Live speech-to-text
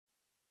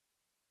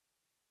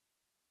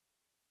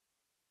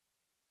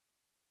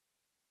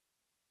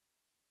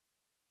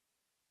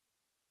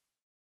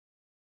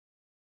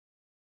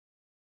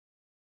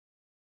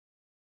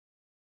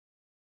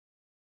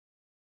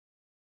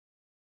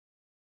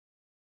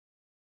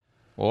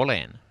All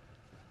in.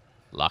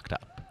 Locked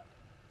up.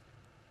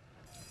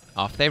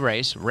 Off they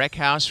race.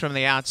 Wreckhouse from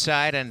the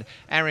outside and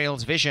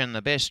Ariel's Vision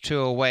the best two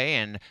away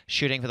and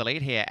shooting for the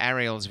lead here.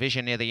 Ariel's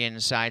Vision near the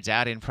insides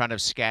out in front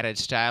of Scattered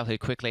Style, who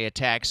quickly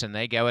attacks, and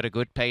they go at a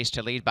good pace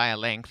to lead by a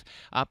length.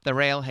 Up the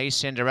rail, Hey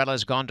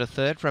Cinderella's gone to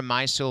third from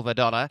My Silver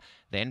Dollar.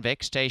 Then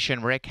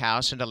Vextation,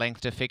 Wreckhouse, and a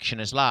length to Fiction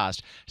is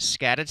last.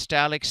 Scattered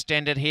Style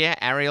extended here.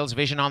 Ariel's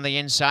Vision on the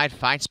inside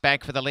fights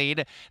back for the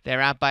lead.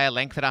 They're out by a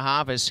length and a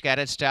half as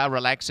Scattered Style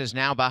relaxes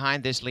now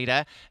behind this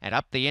leader. And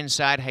up the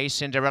inside, Hey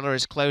Cinderella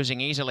is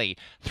closing easily.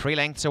 3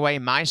 lengths away,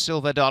 My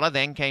Silver Dollar.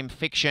 Then came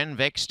Fiction,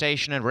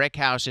 Vexation, and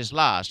Wreckhouse is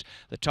last.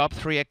 The top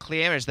 3 are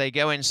clear as they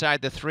go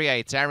inside the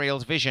 3/8.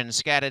 Ariel's Vision,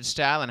 Scattered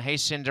Style, and Hey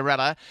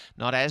Cinderella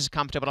not as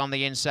comfortable on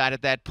the inside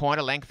at that point.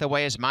 A length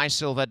away is My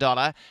Silver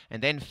Dollar.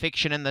 And then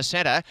Fiction in the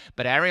centre.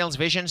 But Ariel's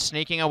Vision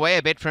sneaking away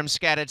a bit from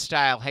Scattered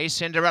Style. Hey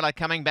Cinderella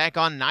coming back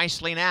on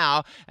nicely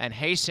now, and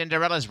Hey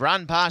Cinderella's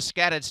run past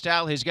Scattered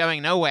Style, who's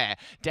going nowhere.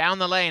 Down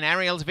the lane,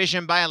 Ariel's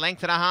Vision by a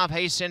length and a half.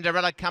 Hey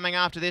Cinderella coming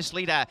after this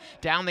leader.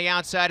 Down the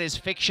outside is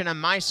Fiction and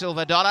My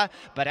Silver Dollar,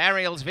 but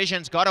Ariel's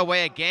Vision's got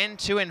away again,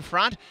 2 in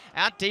front.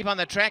 Out deep on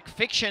the track,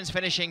 Fiction's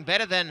finishing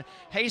better than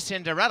Hey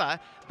Cinderella,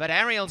 but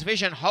Ariel's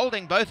Vision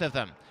holding both of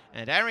them.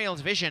 And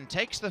Ariel's Vision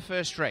takes the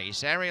first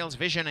race. Ariel's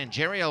Vision and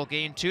Jerry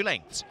Olguin 2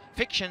 lengths.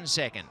 Fiction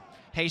second.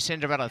 Hey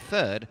Cinderella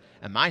third.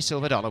 And My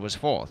Silver Dollar was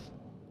fourth.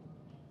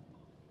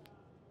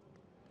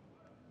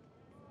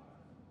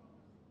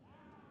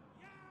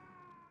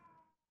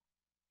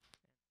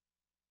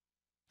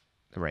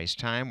 The race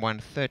time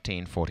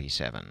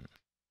 1:13:47.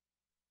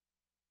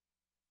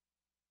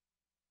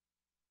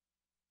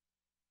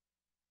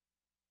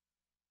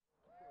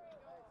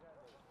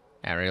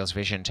 Ariel's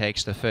Vision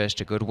takes the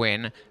first, a good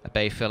win. A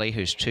bay filly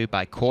who's 2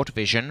 by Court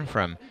Vision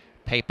from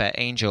Paper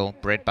Angel,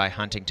 bred by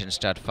Huntington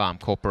Stud Farm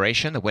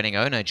Corporation. The winning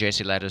owner,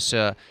 Jesse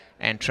Ladouceur,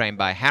 and trained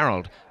by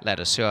Harold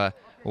Ladouceur.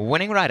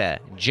 Winning rider,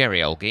 Jerry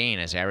Olguin,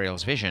 as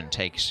Ariel's Vision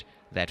takes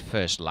that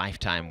first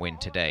lifetime win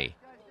today.